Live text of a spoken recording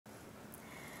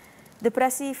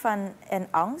Depressie en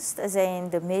angst zijn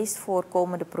de meest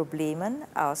voorkomende problemen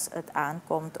als het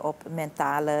aankomt op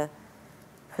mentale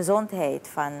gezondheid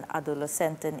van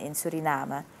adolescenten in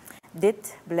Suriname.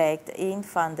 Dit blijkt een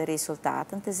van de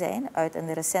resultaten te zijn uit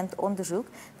een recent onderzoek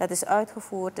dat is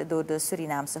uitgevoerd door de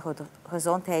Surinaamse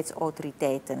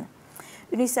gezondheidsautoriteiten.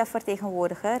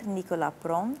 UNICEF-vertegenwoordiger Nicolas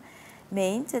Pron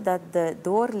meent dat de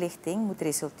doorlichting moet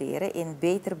resulteren in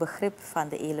beter begrip van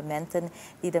de elementen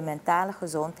die de mentale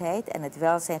gezondheid en het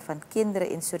welzijn van kinderen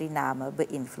in Suriname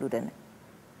beïnvloeden.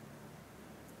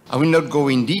 I will not go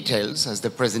in details, as the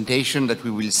presentation that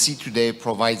we will see today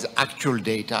provides actual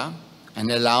data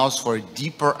and allows for a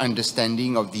deeper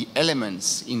understanding of the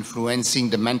elements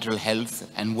influencing the mental health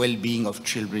and well-being of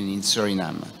children in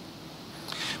Suriname.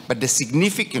 But the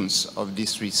significance of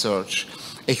this research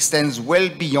extends well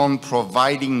beyond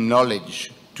providing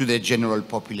knowledge to the general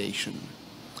population.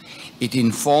 It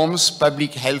informs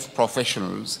public health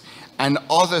professionals and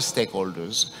other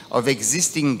stakeholders of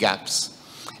existing gaps,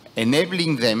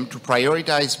 enabling them to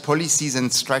prioritize policies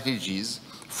and strategies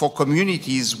for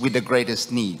communities with the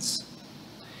greatest needs.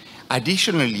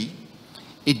 Additionally,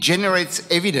 it generates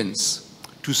evidence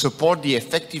to support the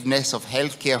effectiveness of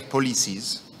healthcare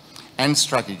policies and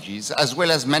strategies, as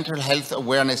well as mental health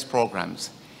awareness programs,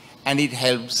 and it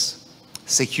helps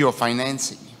secure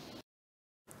financing.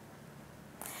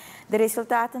 De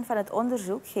resultaten van het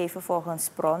onderzoek geven volgens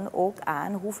Pron ook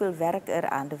aan hoeveel werk er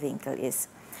aan de winkel is.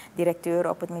 Directeur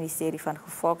op het ministerie van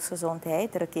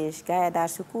Volksgezondheid, Rakesh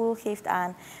Gayadar-Sukul, geeft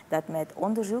aan dat met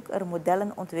onderzoek er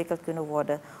modellen ontwikkeld kunnen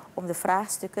worden om de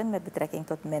vraagstukken met betrekking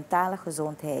tot mentale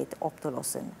gezondheid op te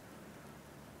lossen.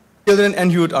 Children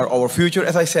and youth are our future,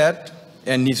 as I said,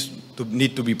 and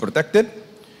need to be protected.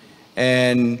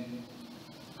 And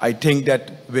I think that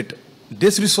with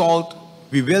this result,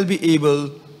 we will be able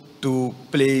to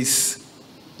place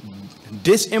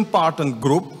this important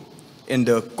group in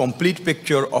the complete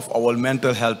picture of our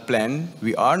mental health plan.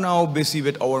 We are now busy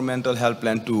with our mental health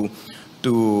plan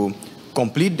to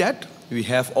complete that. We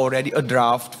have already a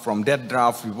draft. From that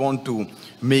draft, we want to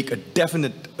make a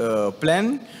definite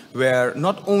plan where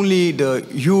not only the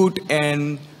youth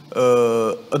and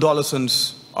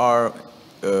adolescents are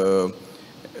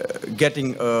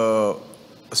getting a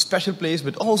special place,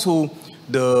 but also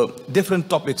the different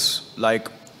topics like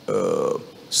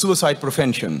suicide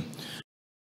prevention.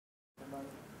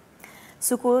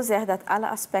 Sukul zegt dat alle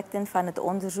aspecten van het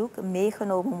onderzoek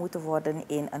meegenomen moeten worden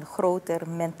in een groter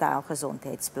mentaal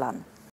gezondheidsplan.